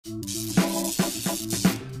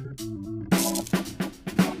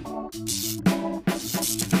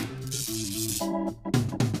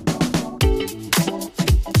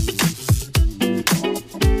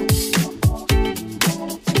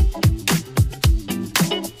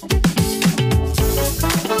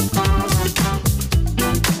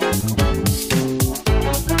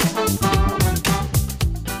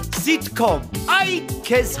Սիտկոմ, այ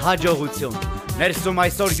քեզ հաջողություն։ Ներսում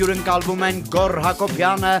այսօր հյուրընկալվում են Գոր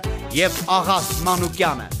Հակոբյանը և Աղաս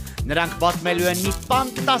Մանուկյանը։ Նրանք պատմելու են մի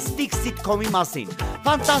ֆանտաստիկ սիտկոմի մասին,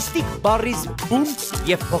 ֆանտաստիկ բառից բում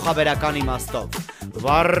և փոխաբերական իմաստով։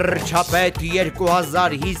 Վարչապետ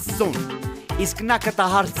 2050։ Իսկ նա կտա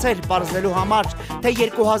հարցեր պարզելու համար, թե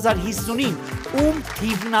 2050-ին ում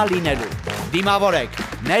թիվն ա լինելու։ Դիմավորեք,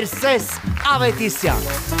 Ներս Ավետիսյան։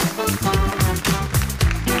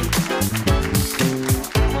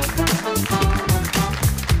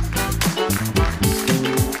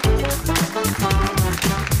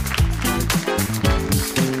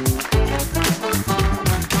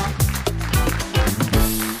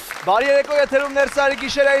 Բարի երեկո, եթերում Նers Ari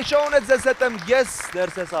գիշերային շոուն է, ձեզ հետ եմ ես,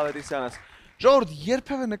 Ներս Ավետիսյանս։ Ժողովուրդ,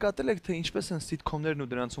 երբևէ նկատել եք, թե ինչպես են սիտկոմներն ու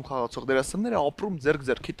դրանցում խաղացող դերասանները ապրում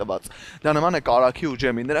ձեռք-ձեռքի տված։ Դա նման է կարագի ու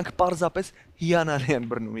ջեմի, նրանք պարզապես հիանալի են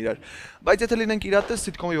բռնում իրար։ Բայց եթե լինենք իրատես,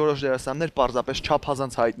 սիտկոմի որոշ դերասաններ պարզապես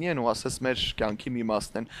չափազանց հայտնի են ու ասես մեր կյանքի մի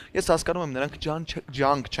մասն են։ Ես հասկանում եմ, նրանք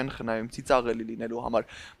ջանք չեն խնայում ծիծաղելի լինելու համար,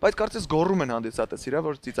 բայց կարծես գոռում են հանդիսատես իրա,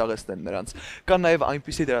 որ ծիծաղեցնեն նրանց։ Կան նաև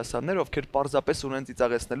այնպիսի դերասաններ, ովքեր պարզապես ունեն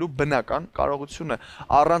ծիծաղեցնելու բնական կարողությունը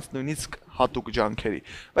առանց նույնիսկ հատուկ ջանքերի։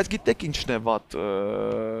 Բայց գիտեք ինչն է վատ,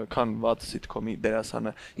 քան վատ սիտկոմի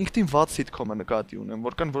դերասանը։ Ինքնին վատ սիտկոմը նկատի ունեմ,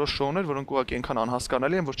 որ կան որոշ շոուներ, որոնք ուղղակի այնքան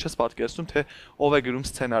անհասկանալի են, որ չես պատկերացնում, թե ով է գրում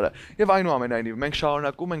սցենարը։ Եվ այնուամենայնիվ, մենք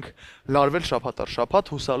շարունակում ենք լարվել շաբաթ առ շաբաթ,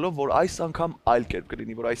 հուսալով, որ այս անգամ այլ կերպ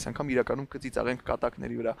կլինի, որ այս անգամ իրականում կծիծաղենք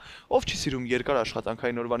կատակների վրա։ Ով չի սիրում երկար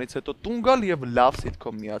աշխատանքային օրվանից հետո տուն գալ եւ լավ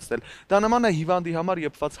սիտկոմ միացնել։ Դա նման է հիվանդի համար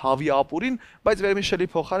եփված հավի ապուրին, բայց վերմիշելի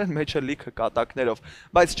փոխարեն մեջը լիքը կատակներով։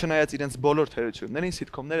 Բայց չնայած իրենց բոլոր թերություններին,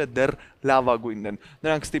 սիտկոմները դեռ լավագույնն են։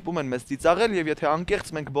 Նրանք ստիպում են մեզ ծիծաղել եւ եթե անկեղծ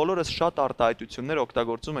մենք բոլորս շատ արտահայտություններ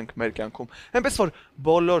օգտագործում ենք մեր կյանքում։ Այնպես որ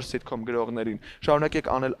բոլոր սիտկոմ գրողներին շարունակեք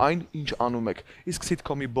անել այն, ինչ անում եք։ Իսկ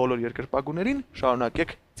սիտկոմի բոլոր երկրպագուներին շարունակեք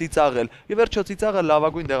ծիծաղել։ Եվ վերջո ծիծաղը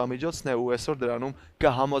լավագույն դեղամիջոցն է ու այսօր դրանում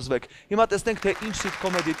կհամոզվեք։ Հիմա տեսնենք թե ինչ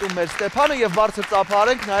սիտկոմ է դիտում մեր Ստեփանը եւ բարձր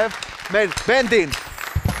ծափարենք նաեւ մեր բենդին։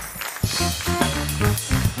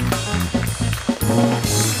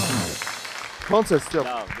 Ոնց ես ճոպ։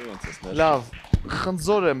 Լավ, դու ոնց ես։ Լավ,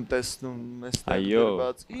 խնձոր եմ տեսնում այստեղ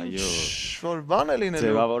դրված։ Ինչ որ բան է լինելու։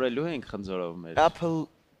 Ձևավորելու ենք խնձորով մեր։ Apple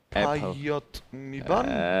pie-յոտ մի բան,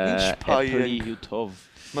 ինչ pie է յութով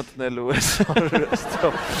մտնելու ես։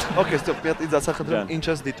 Okay, stop, մի հատ ինձ ասա խնդրեմ, ինչ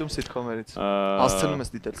ես դիտում սիտկոմերից։ Հասցնում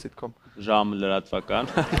ես դիտել սիտկոմ։ Ժամ լրատվական։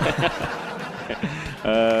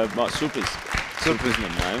 Սուրպրիզ։ Սուրպրիզն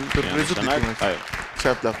եմ նայում։ Սուրպրիզը դիտում ես։ Այո։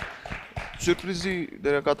 Շատ լավ։ Սուրպրիզի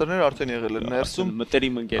դերակատարները արդեն եղել են ներսում։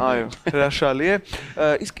 Մտերիմ ընկերներ։ Այո, հրաշալի է։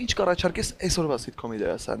 Իսկ ինչ կառաջարկես այսօրվա սիտկոմի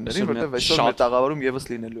դերասաններին, որտեղ այսօր մեր տաղավարում եւս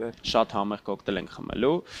լինելու է։ Շատ համեղ կոկտեյլ ենք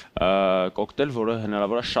խմելու, կոկտեյլ, որը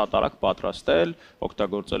հնարավոր է շատ արագ պատրաստել,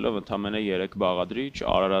 օգտագործելով ընդամենը 3 բաղադրիչ,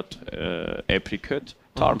 արարատ apricot,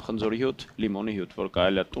 թարմ խնձորի հյութ, լիմոնի հյութ, որ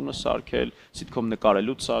կարելի է տունը սարքել, սիտկոմ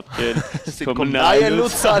նկարելուց սարքել, սիտկոմ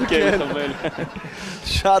նայելուց սարքել։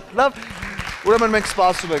 Շատ լավ։ Ուրեմն մենք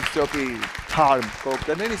սպասում ենք Ստյոպի թարմ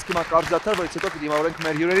կոկտեյլներին, իսկ հիմա կարճատար, որից հետո կդիմավորենք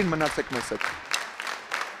մեր հյուրերին, մնացեք մեզ հետ։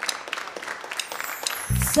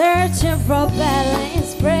 Searching for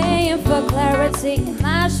balance, praying for clarity,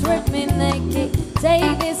 nash with me naked,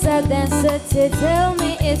 take this identity, tell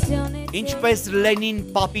me it's unity. Ինչպես Լենին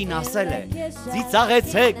պապին ասել է,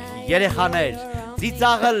 ծիծաղեցեք երեխաներ,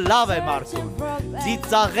 ծիծաղը լավ է մարդուն,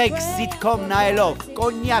 ծիծաղեք սիտկոմ նայելով,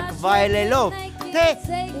 կոնյակ վայելելով, թե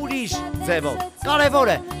ուրիշ ձևով, կարևոր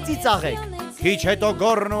է ծիծաղեք, քիչ հետո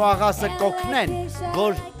Գորն ու Աղասը կօգնեն,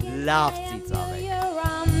 որ լավ ծիծաղեք։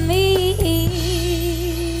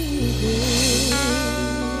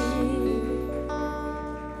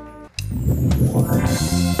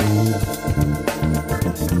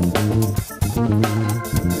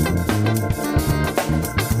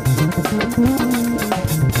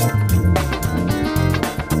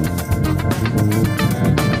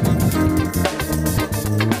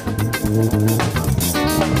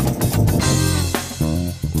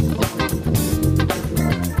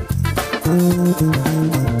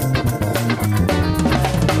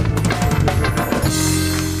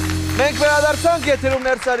 Մենք վերադարձանք, եթերում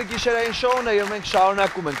Նers Ari գիշերային շոուն է եւ մենք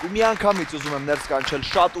շարունակում ենք ու միանգամից ուզում եմ ներս կանչել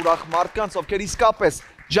շատ ուրախ մարդկանց, ովքեր իսկապես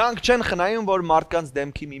Ջանք չեն խնայում, որ մարդկանց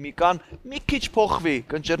դեմքի միմիկան մի քիչ փոխվի,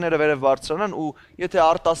 կնճիռները վերև բարձրանան ու եթե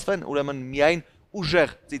արտասվեն, ուրեմն միայն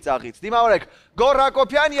ուժեղ ծիծաղից։ Դիմավորեք Գոր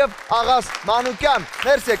Հակոբյան եւ Աղաս Մանուկյան,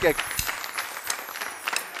 ներս եկեք։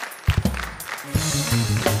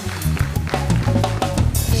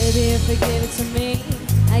 Baby, if you give it to me,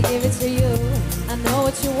 I give it to you. I know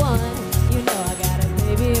what you want, you know I got it.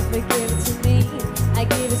 Baby, if you give it to me, I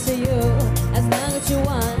give it to you. As long as you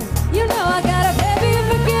want, you know I got it. Baby, if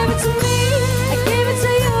you give it to me, I give it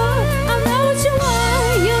to you. I know what you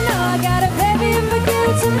want, you know I got it. Baby, if you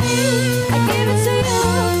give it to me, I give it to you.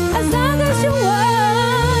 As long as you want.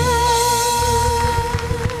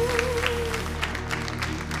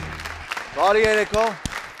 Բարի երեկո,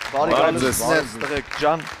 բարի գալուս Ներս, տղեկ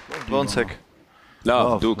ջան, ոնց եք։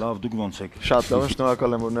 Լավ, դուք ոնց եք։ Շատ լավ,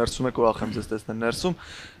 շնորհակալ եմ որ ներսում եք, ուրախ եմ ձեզ տեսնել ներսում։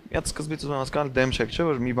 Միած սկզբից ուզում եմ հասկանալ դեմ չեք, չէ՞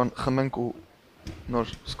 որ մի բան խմենք ու նոր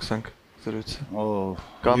սկսենք զրույցը։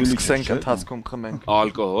 Կամ սկսենք ընթացքում խմենք։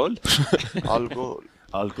 Ալկոհոլ։ Ալկոհոլ։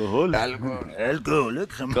 Ալկոհոլը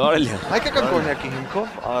խմենք։ Կարելի է։ Հայկական կոնյակի հիմքով,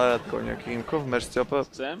 արարատ կոնյակի հիմքով մեր Ստյոպը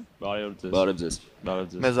Ծեմ, բարև ձեզ։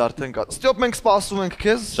 մեզ արդեն կա։ Ստյոպ մենք սպասում ենք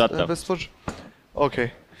քեզ, Շատ լավ։ այնպես որ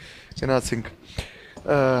Okay, գնացինք։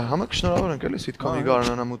 Համակ շնորհավոր ենք էլի սիտկոմի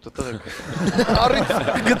գարանանամուտը տղեկ։ Առիթ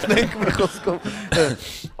գտնենք մի խոսքով։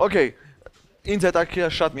 Okay, ինձ հետաքրքիր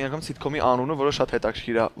է շատ մի անգամ սիտկոմի անունը, որը շատ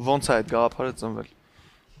հետաքրքիր է։ Ոնց է այդ գաղափարը ծնվել։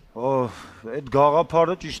 Այդ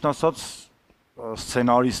գաղափարը ճիշտ ասած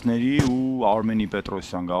սցենարիստների ու Արմենի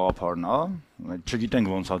Պետրոսյան գաղափարն է։ Չգիտենք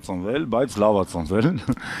ոնց է ծնվել, բայց լավ է ծնվել։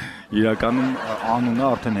 Իրականում անունը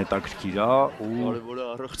արդեն հետաքրքիր է ու Կարևորը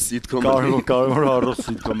առողջ սիտկոմը։ Կարևորը առողջ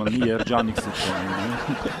սիտկոմը, մի երջանիկ սիտկոմ։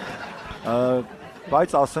 Բայց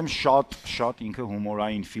ասեմ շատ ինքը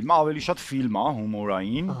հումորային ֆիլմ է, ավելի շատ ֆիլմ է,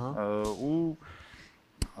 հումորային ու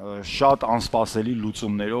շատ անսպասելի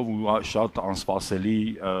լուծումներով ու շատ անսպասելի,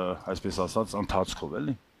 այսպես ասած, ընթացքով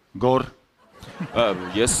էլի։ Գոր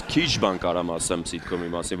Ես քիչ բան կարամ ասեմ սիտկոմի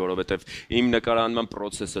մասին, որովհետև իմ նկարանման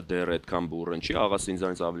process-ը դեռ այդքան բուրըն չի, աղաս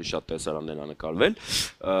ինձանից ավելի շատ տեսարաններ ա նկարվել,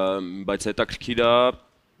 բայց հետաքրքիր է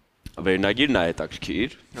վերնագիրն է հետաքրքիր,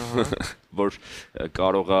 որ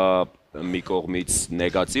կարող է մի կողմից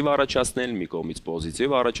նեգատիվ առաջացնել, մի կողմից պոզիտիվ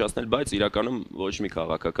առաջացնել, բայց իրականում ոչ մի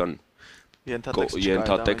քաղաքական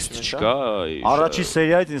ենթատեքստ չկա։ Առաջի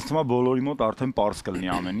սերիայից ինձ թվում է բոլորի մոտ արդեն պարզ կլինի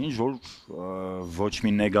ամեն ինչ, որ ոչ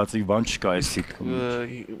մի նեգատիվ բան չկա այս սիտկոմում։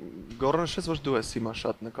 Գոռը նշեց, որ դու ես հիմա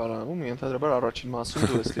շատ նկարանում, ենթադրաբար առաջին մասում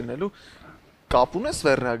դու ես լինելու։ Կապ ունես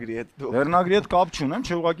վերնագրի հետ դու։ Վերնագրի հետ կապ չունեմ,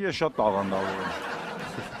 չէ՞ ուղղակի ես շատ տաղանդավոր եմ։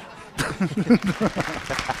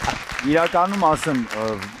 Իրականում ասեմ,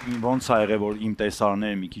 ոնց է եղել, որ իմ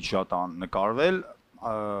տեսարանները մի քիչ շատ նկարվել,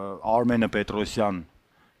 Արմենը Պետրոսյան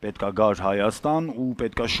պետքա գար Հայաստան ու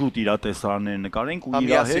պետքա շուտ իր տեսարանները նկարենք ու իր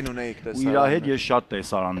հետ ես շատ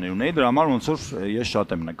տեսարաններ ունեի, դրա համար ոնց որ ես շատ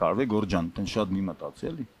եմ նկարվել, Գոր ջան, տեն շատ մի մտածի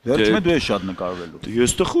էլի։ Վերջում դու ես շատ նկարվելու։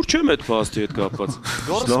 Ես տխուր չեմ այդ փաստի հետ կապված։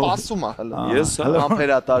 Գորը սպասում է հələ։ Ես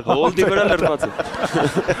համբերատար։ հոլդի վրա լրված եմ։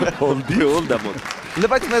 Հոլդա մոտ։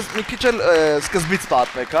 Բայց մեզ մի քիչ էլ սկզբից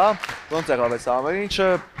պատմեք, հա։ Ոնց եղավ այս ամեն ինչը,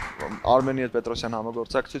 Արմենի հետ Պետրոսյան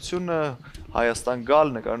համագործակցությունը, Հայաստան գալ,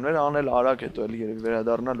 նկարներ անել, արագ հետո էլի երևի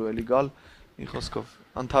վերադառնալ ու էլի գալ, մի խոսքով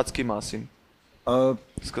ընթացքի մասին։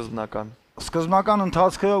 Սկզբնական։ Սկզբնական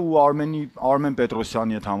ընթացքը ու Արմեն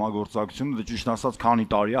Պետրոսյանի հետ համագործակցությունը, դե ճիշտ ասած, քանի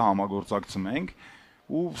տարի է համագործակցում ենք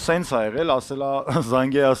ու սենց է եղել, ասելա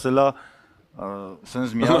զանգե ասելա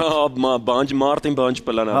սենց մի հատ Մարտին բան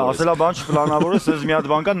չպլանավորես։ Ասելա բան չպլանավորես, սենց մի հատ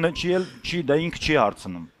բան կա, չի դա ինքը չի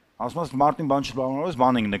հարցնում։ Ասում ես Մարտին բան չպլանավորես,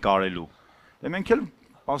 բան ենք նկարելու։ Դե մենք էլ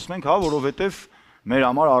ասում ենք, հա, որովհետև մեր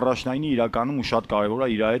համար առաջնայինի իրականում ու շատ կարևոր է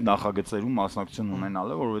իր այդ նախագծերում մասնակցություն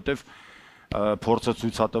ունենալը, որովհետև փորձը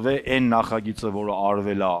ցույց է տվել այն նախագիծը, որը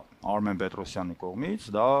արվել է Արմեն Պետրոսյանի կողմից,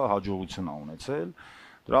 դա հաջողություն է ունեցել։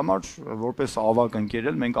 Դրա համար որպես ավակ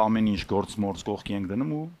ընկերել մենք ամեն ինչ գործ-մորձ կողքի ենք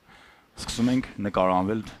դնում ու սկսում ենք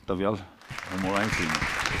նկարանվել տվյալ հումորային ֆիլմը։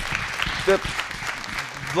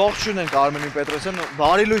 Ողջույն ենք Արմենի Պետրոսյանը,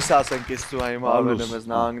 բարի լույս ասենք ես դու հիմա արվել եմ ես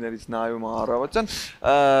նահանգներից նայում առավոտյան։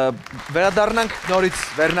 Վերադառնանք նորից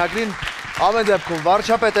վերնագրին, ամեն դեպքում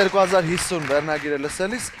վարչապետ 2050 վերնագիրը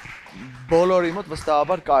լսելիս բոլորի մոտ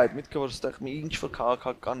վստահաբար կա այդ միտքը, որ այստեղ մի ինչ-որ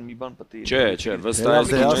քաղաքական մի բան պետք է։ Չէ,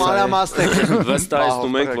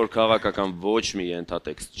 վստահեցնում ենք, որ քաղաքական ոչ մի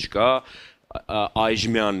ենթատեքստ չկա,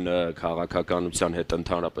 այժմյան քաղաքականության հետ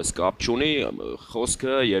ընդհանրապես կապ չունի,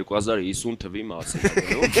 խոսքը 2050 թվի մասին է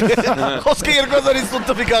գնում։ Խոսքը 2050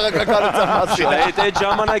 թվի քաղաքականության մասին է։ Այդ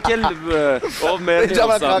ժամանակ էլ ով մերնի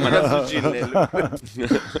սահմանազուջինն էլ։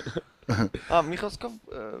 Մի խոսքով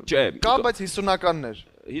կա, բայց 50-ականներ։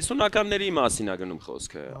 50-ականների մասին է գնում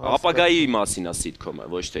խոսքը։ Ապագայի մասին է սիթքոմը,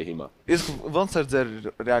 ոչ թե հիմա։ Իսկ ոնց էր ձեր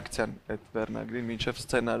ռեակցիան այդ վերնագրին մինչև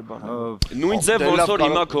սցենար բանը։ Նույն ձև ոնց որ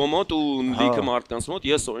հիմա քո մոտ ու լիքը մարդկանց մոտ,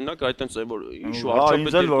 ես օրինակ այդտենց է որ ինչ-ու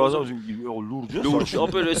արժանապետ լուրջ,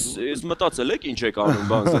 ապեր ես մտածել եք ինչ եք անում,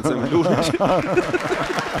 բան, ասենց եմ լուրջ։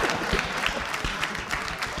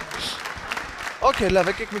 Okay, լավ,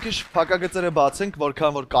 եկեք մի քիչ փակագծերը բացենք,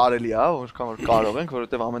 որքան որ կարելի է, որքան որ կարող ենք,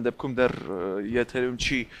 որովհետև ամեն դեպքում դեռ եթերում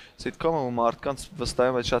չի սիթքոմը ու մարդկանց վստահ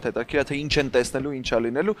եմ այդ շատ հետաքրքիր է, թե ինչ են տեսնելու, ինչ է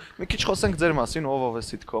լինելու։ Մի քիչ խոսենք ձեր մասին, ով է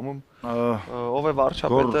սիթքոմում, ով է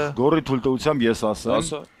վարչապետը։ Գորի թույլտվությամբ ես ասեմ։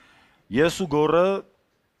 Ես ու Գորը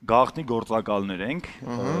գաղտնի գործակալներ ենք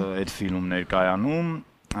այդ ֆիլմում ներկայանում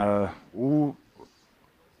ու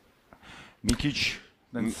մի քիչ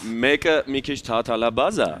Մեկը մի քիչ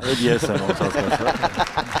թաթալաբազ է։ Այդ ես եմ ոնց ասացա։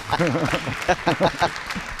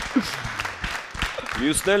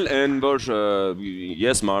 Մյուսն էլ այն որ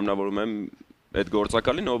ես մարմնավորում եմ այդ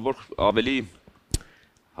գործակալին, ով որ ավելի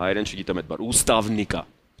հայերեն չգիտեմ այդ բառը, ուստավնիկ է։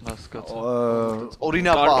 Հասկացա։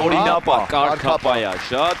 Օրինապահ, կարգապահ է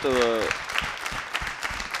շատ։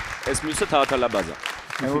 Այս մյուսը թաթալաբազ է։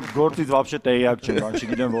 Գործից вообще տեղյակ չեմ, բան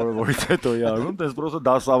չգիտեմ որից հետո է արվում, դες պրոստը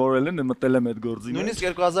դասավորել են, մտել եմ այդ գործի մեջ։ Նույնիսկ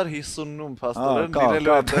 2050-ում փաստորեն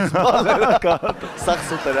դիրելու են դες բաները։ Սաղ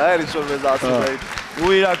սուտեր է, ինչ որ մեզ ասում էին։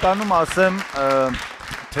 Ու իրականում ասեմ,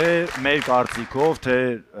 թե մեր կարծիքով, թե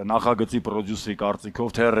նախագծի պրոդյուսերի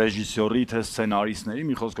կարծիքով, թե ռեժիսորի, թե սցենարիստների,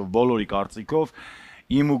 մի խոսքով բոլորի կարծիքով,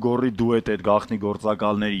 իմ ու Գորի դուետ այդ գաղտնի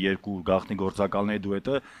գործակալների, երկու գաղտնի գործակալների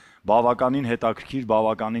դուետը բավականին հետաքրքիր,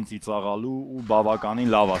 բավականին ծիծաղալու ու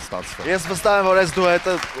բավականին լավ է ստացվել։ Ես վստահ եմ, որ այս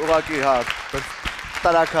դուետը ուղղակի հա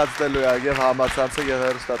տարակացնելու է եւ համացանցը եւ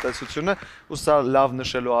հեռուստատեսությունը, ու սա լավ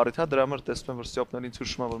նշելու առիթ է, դրա համար տեսնում եմ, որ Ստյոպներին ցույց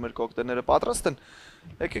շում է, որ մեր կոկտեյլները պատրաստ են։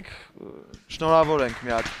 Եկեք շնորհավորենք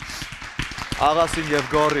մի հատ Աղասին եւ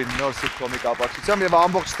Գորին նոր սիթքոմի կապակցությամբ եւ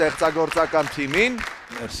ամբողջ ստեղծագործական թիմին։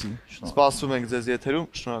 Մերսի։ Սպասում ենք ձեզ եթերում,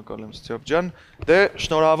 շնորհակալ եմ Ստյոպ ջան։ Դե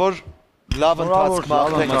շնորհավոր լավ ընթացք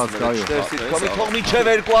մաղթենք սիթքոմի, թող մինչև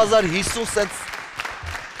 2050 սենց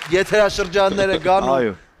եթերաշրջանները գան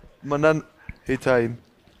ու մնան հիթային։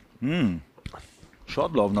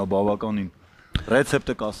 Շատ լավն է, բավականին։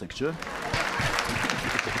 Ռեցեպտը կասեք, չէ՞։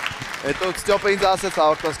 Հետո Ստյոպը ինձ ասեց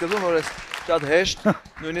հաղորդման սկզբում, որ ես շատ հեշտ,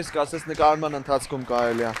 նույնիսկ ասեց նկարման ընթացքում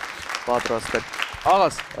կարելի է պատրաստել։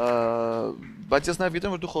 Աղաս, բայց ես նաև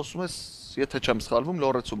գիտեմ, որ դու խոսում ես, եթե չեմ սխալվում,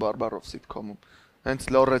 Լորեցու բարբարով սիթքոմում։ Հենց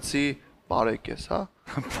Լորեցի բարեկ ես, հա։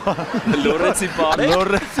 Լորեցի բարեկ։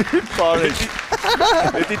 Լորեցի բարեկ։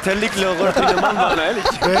 Էդի թելիկ լողորտի նման բան է, էլի։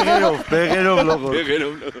 Բեղերով լողորտ։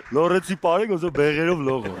 Լորեցի բարեկ, ոսո բեղերով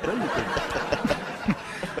լողորտ, էլի։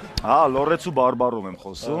 Հա, Լորեցու բարբարով եմ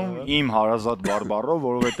խոսում, իմ հարազատ բարբարով,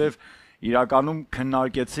 որովհետև իրականում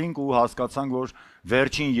քննարկեցինք ու հասկացանք, որ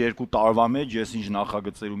վերջին 2 տարվա մեջ ես ինչ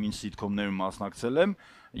նախագծերում, ինչ սիթքոմներում մասնակցել եմ,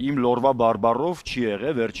 իմ լորվա բարբարով չի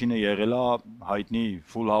եղել, վերջինը եղել է հայտնի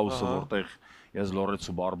Full House-ը, որտեղ ես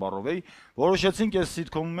Լորեցու բարբարով էի, որոշեցինք այս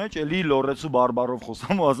սիթքոմի մեջ էլի Լորեցու բարբարով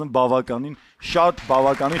խոսամ ու ասեմ բավականին շատ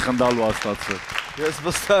բավականին խնդալու է ստացվել։ Ես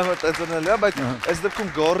վստահ եմ, որ տենցնել է, բայց այս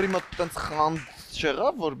դեպքում Գորի մոտ տենց խանդ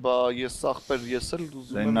չեղավ, որ բա ես ախպեր ես էլ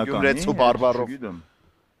ուզում եմ Լորեցու բարբարով։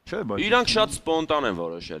 Չէ, բայց իրանք շատ սպոնտան են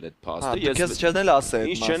որոշել այդ փաստը։ Ես չեն էլ ասել։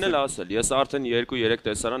 Ինչ չեն էլ ասել։ Ես արդեն 2-3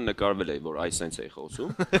 տեսարան նկարվել էի, որ այսենց էի խոսում։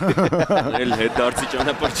 Էլ հետդարձի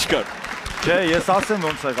ճանապարհ չկար։ Չէ, ես ասեմ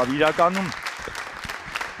ոնց եղավ։ Իրականում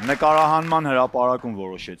նկարահանման հրապարակում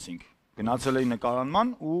որոշեցինք։ Գնացել էի նկարահանման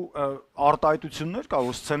ու արտահայտություններ կա,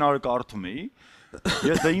 որ սցենարը կարդում էի։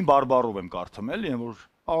 Ես դե իմ բարբարով եմ կարդում էլի, որ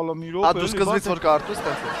ալամիրով։ Դու սկզբից որ կարդում ես,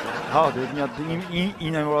 հա, դե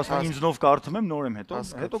ինձ որ ասում ինձնով կարդում եմ, նոր եմ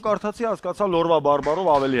հետո կարդացի, հասկացա լորվա բարբարով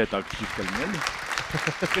ավելի հետաքրքիր կլինի, էլի։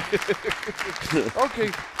 Okay,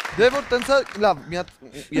 դե որ տենցա, լավ, մի հատ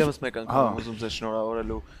եւս մեկ անգամ ուզում ձեզ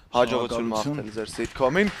շնորհավորելու հաջողություն մաղթել ձեր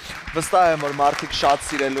սիթքոմին։ Վստահ եմ, որ մարդիկ շատ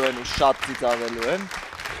սիրելու են ու շատ ծիծաղելու են։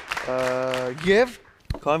 Եվ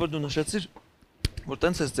քանի որ դու նշեցիր, որ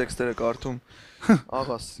տենց ես տեքստերը կարդում,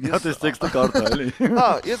 Աղաս, ես այս տեքստը կարդա էլի։ Հա,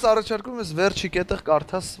 ես առաջարկում եմ վերջի կետը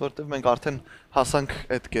կարդաս, որտեղ մենք արդեն հասանք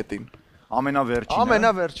այդ կետին։ Ամենավերջինը։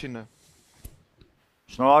 Ամենավերջինը։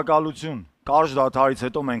 Շնորհակալություն։ Կարճ դադարից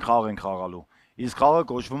հետո մենք խաղ ենք խաղալու։ Իսկ խաղը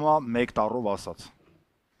կոչվում է 1 տարով ասած։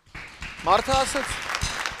 Մարդը ասեց։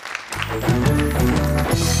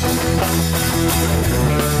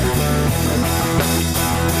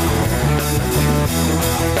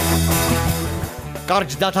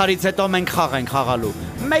 Կարճ դադարից հետո մենք խաղ ենք խաղալու։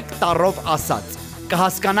 1 տարով ասած։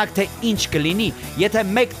 Կհասկանաք, թե ինչ կլինի, եթե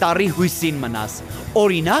 1 տարի հույսին մնաս։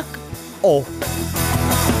 Օրինակ,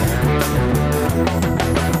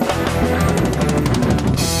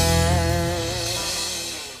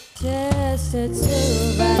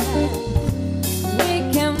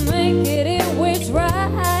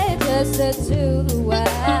 just the two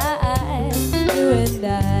eyes, you and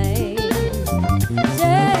I.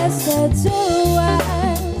 Just the two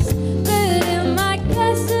eyes, living in my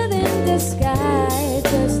castle in the sky.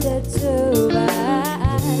 Just the two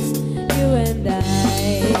eyes, you and I.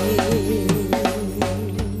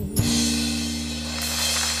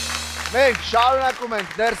 Մենք շարունակում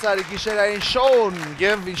ենք Նers Ari գիշերային շոուն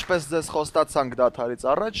եւ ինչպես ձեզ խոստացանք դաթարից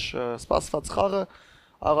առաջ, սպասված խաղը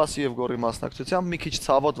Աղասի եւ Գորի մասնակցությամբ մի քիչ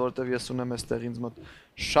ցավոտ, որովհետեւ ես ունեմ այստեղ ինձ մոտ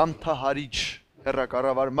շանթահարիչ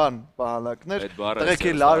հերակառավարման պահանջներ,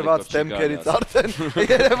 տղեկի լարված դեմքերից արդեն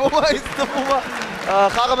երևում է ինձ թվում է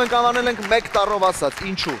խաղը մենք անվանել ենք 1 տարով ասած,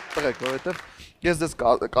 ինչու, տղեկ, որովհետեւ ես դες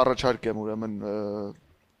կառաջարկեմ ուրեմն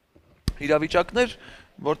իրավիճակներ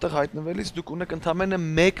որտեղ հայտնվելիս դուք ունեք ընդամենը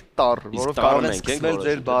 1 տառ, որով կարող եք սկսել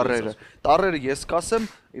ձեր բառերը։ Տառերը ես կասեմ,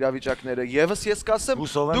 իրավիճակները եւս ես կասեմ,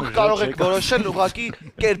 դուք կարող եք որոշել ուղղակի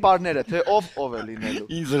կերպարները, թե ով է լինելու։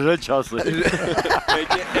 Ինձ ռեչ ասել։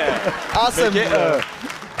 Ասեմ,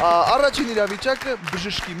 առաջին իրավիճակը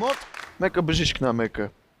բժշկի մոտ, մեկը բժիշկն է, մեկը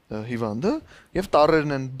հիվանդը, եւ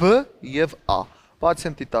տառերն են B եւ A։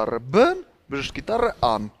 Պացիենտի տառը B-ն, բժշկի տառը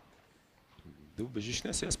A-ն։ Դու բժիշկն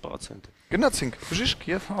ես, ես պացիենտ։ Գնացինք բժիշկ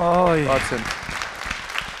եւ պացիենտ։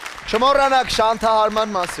 Չմոռանաք շանթահարման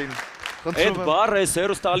մասին։ Այդ բառը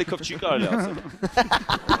հերոստալիքով չի կարելի ասել։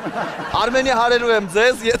 Արմենիա հարելու եմ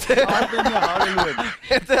ձեզ, եթե Արմենիա հարելու եմ։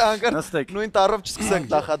 Եթե անգամ նույն տառով չսկսենք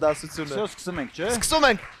նախադասությունը։ Всё սկսում ենք, չէ՞։ Սկսում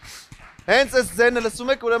ենք։ Հենց այս ձենը լսում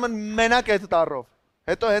եք, ուրեմն մենակ այդ տառով։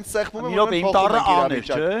 Հետո հենց սեղմում եմ, ուրեմն իմ տառը աներ,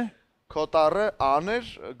 չէ՞։ Քո տառը աներ,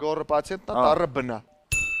 Գորը պացիենտն է, տառը բնա։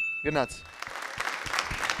 Գնաց։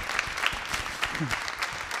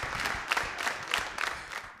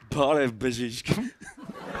 Բարև բժիշկ։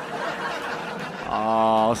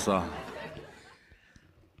 Ասա։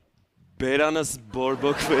 Բերանս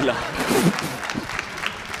բորբոքվել է։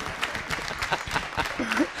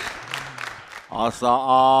 Ասա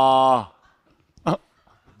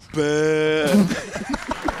Բ։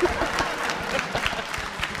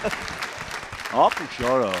 Ապու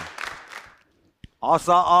շարա։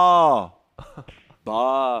 Ասա Բա։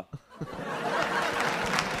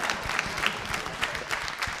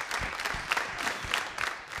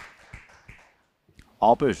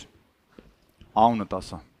 Ապեր, անունդ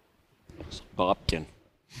ասա։ Բաբկեն։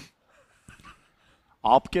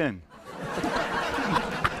 Ապկեն։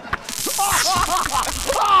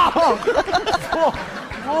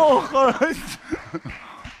 Խարայց։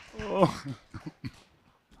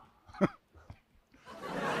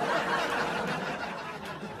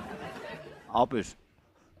 Ապեր։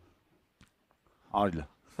 Արիլը։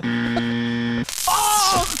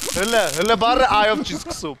 Հələ բառը այով չի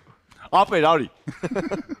սկսում։ Ապեր, արի։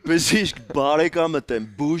 Բժիշկ բարեկամդ եմ,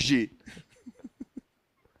 բուժի։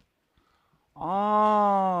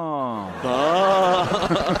 Բա։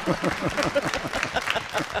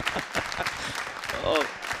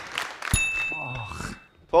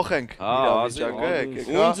 Փոխենք իրավիճակը,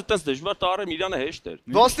 եկեք։ Ունձ տես դժվար տարեմ իրանը հեշտ էր։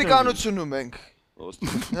 Ոստիկանությունում ենք։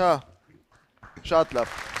 Հա։ Շատ լավ։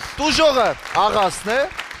 Տուժողը Աղասն է։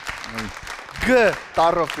 G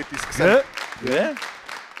տառով պիտի սկսենք։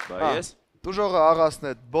 Բա ես։ Տուժողը Աղասն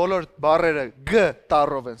է, բոլոր բառերը G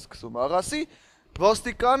տառով են սկսում Աղասի,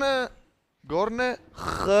 ոստիկանը Գորն է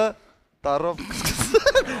X տառով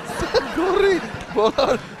Գորի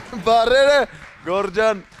բոլոր բառերը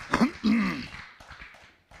Գորջան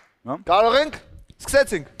Կարող ենք,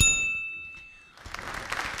 սկսեցինք։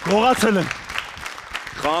 Գողացել եմ։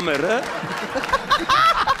 Խամերը։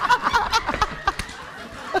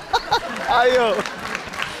 Այո։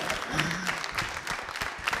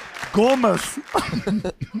 Գոմս։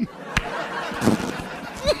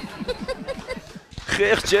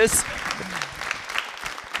 Խեղճ ես։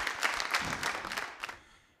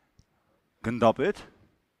 Գնդապետ։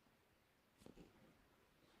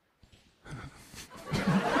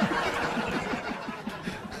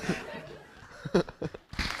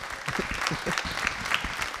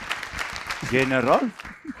 Գեներալ։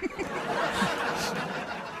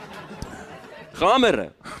 Խամերը։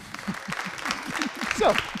 Всё։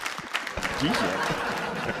 Ջիջա։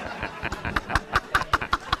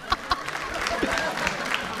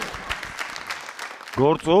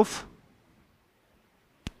 Գործով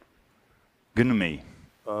գնում էի։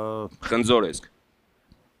 Խնձորեսկ։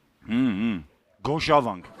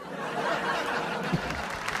 Գոշավանք։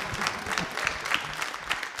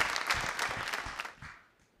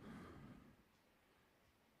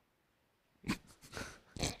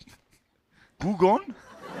 Գուգոն։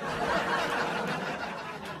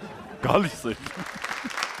 Գալիս է։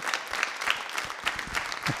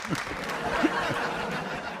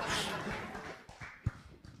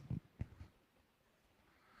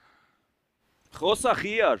 Խոսա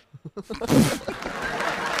խիար։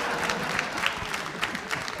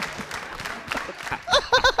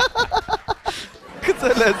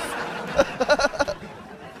 Գցել ես։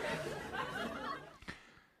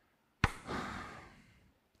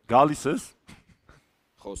 Գալիս ես։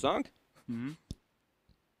 Խոսանք։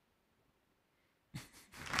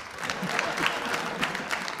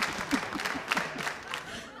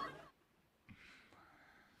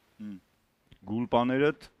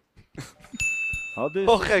 Գուլպաներդ։ Հադես։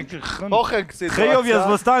 Փոխենք սիտուացիա։ Խեյով ես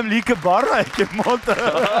վստահ եմ լիքը բառը եկել մոտը։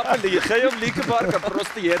 Ապելի, խեյով լիքը բարկա,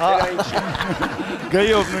 պրոստը եթերային չի։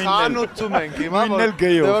 Գեյով նույնն էլ։ Խանութում ենք հիմա, Նույնն էլ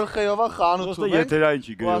գեյով։ դե որ խեյովա խանութում Պրոստը ենք։ եթերային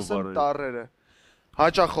չի գեյով Ասեմ բառը։ տառերը։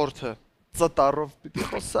 Հաճախորդը Ծ տառով պիտի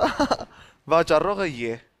խոսա։ Վաճառողը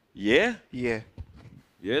Ե։ Է։ Ե։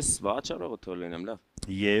 Ես վաճառողը թող լինեմ, լավ։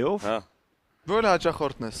 Եով։ Հա։ Որ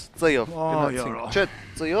հաճախորդն ես, Ծ-ով գնացինք։ Չէ,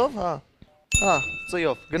 Ծ-ով, հա։ Հա,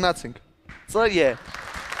 Ծ-ով գնացինք։ Ծ-Ե։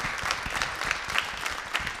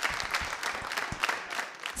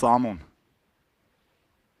 Սամոն։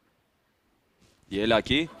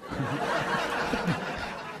 Ելակի։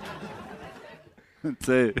 Ց։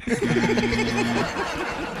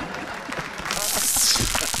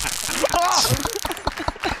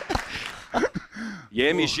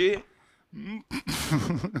 Եմիշի։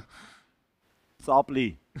 Ծապլի։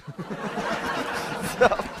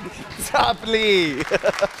 Ծապլի։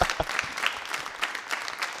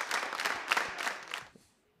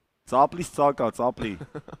 Ծապլիս ծակա, ծապլի։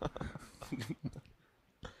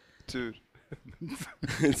 Տուր։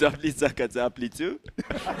 Ծապլի ծակա, ծապլիցու։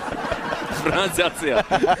 Ֆրանսիացի է։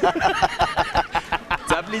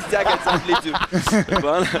 Ծապլի ծակա, ծապլիցու։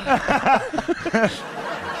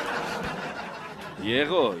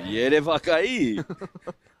 Եղո, երևակայի։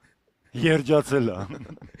 Երջացել է։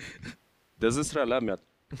 Դեզ սրալա մի հատ։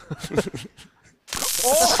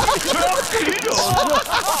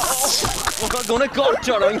 Գոնե կար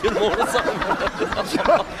չարանք էր մորս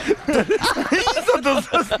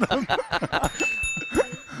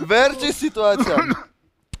Վերջի սիտուացիան։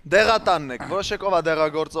 Դեղատանն եք, որոշեք ով է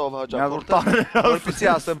դեղագործը, ով հաճախորդը, որպեսզի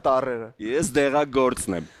ասեմ տառերը։ Ես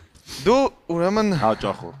դեղագործն եմ։ Դու ուրեմն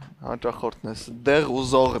Հաճախորդ։ հաճախորդն ես, դեղ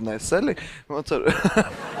ուզողն ես, էլի։ Ոնց որ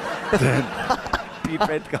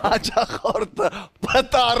Պիպետկա։ հաճախորդը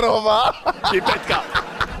պտառով է։ Պիպետկա։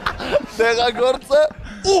 Դեղագործը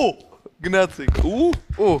ու գնացինք։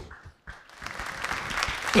 Ու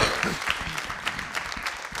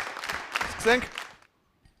Սկսենք։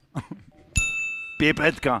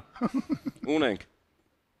 Պիպետկա։ Ունենք։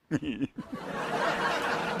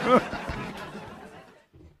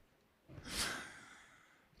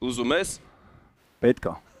 Ուզում ես։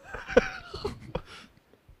 Պետքա։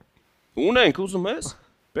 Ունենք, ուզում ես։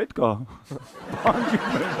 Պետքա։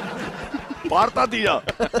 Պարտադիրա։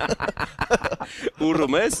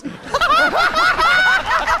 Ուռում ես։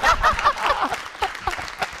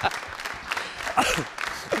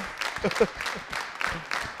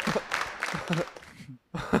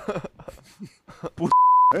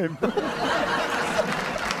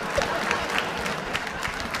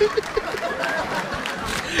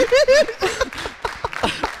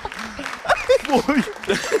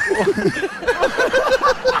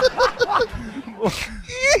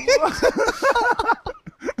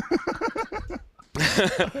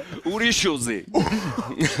 Ուրիշ ուզի։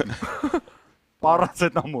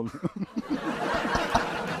 Պարացետամոլ։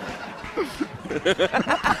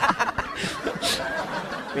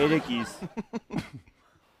 Պերեկիս։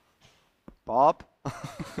 Պապ։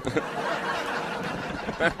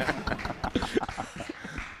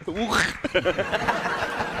 Ուխ։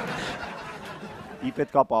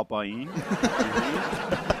 Իպետկա պապային։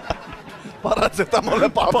 Պարացետամոլը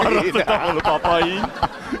պապին։ Պարացետամոլը պապային։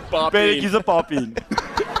 Պերեկիզը պապին։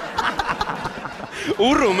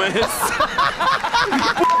 Ուռում ես։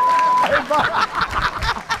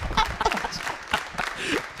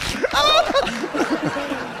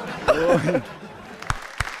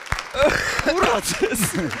 Ուրաց ես։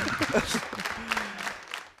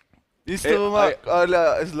 Իսկ թվում է կարելի է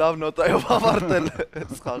այս լավ նոտայով ավարտել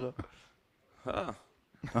այս խաղը։ Հա։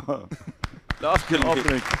 Լավ կլինի։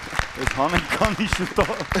 Ապրեք։ Այս հանենքանի շուտա։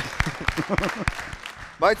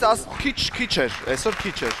 Բայց աս քիչ էր, այսօր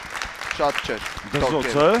քիչ էր։ Շատ չէր։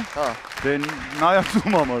 Դզոցը։ Հա։ Դե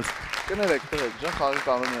նայածում ամաս։ Կներեք, տղեկ, ջան, խաղի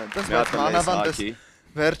կանոնները։ Դες Մի հատ մանավանդ հակի։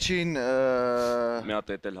 վերջին Մի հատ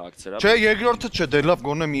էլ հագցրա։ Չէ, երկրորդը չէ, դե լավ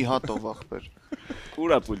գոնե մի հատով ախպեր։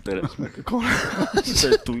 Ուրա պուլտերը։ Չէ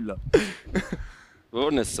դույլա։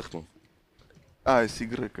 Որն ես սխմում։ Այս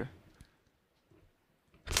Y-ը։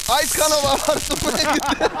 Այսքանով ավարտում ենք։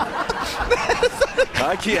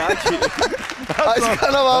 Հակի։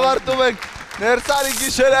 Այսքանով ավարտում ենք Նers Ari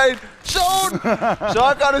գիշերային շոուն։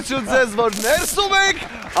 Շնորհակալություն ձեզ, որ ներսում եք։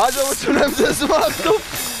 Հաջողություն եմ ձեզ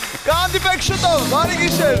մաղթում։ Կհանդիպենք շուտով, բարի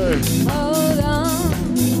գիշեր։ Hold on,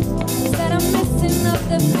 said I'm missing up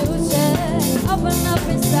the future. Open up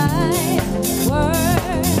inside,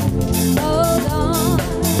 word. Hold on,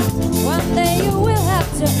 one day you will.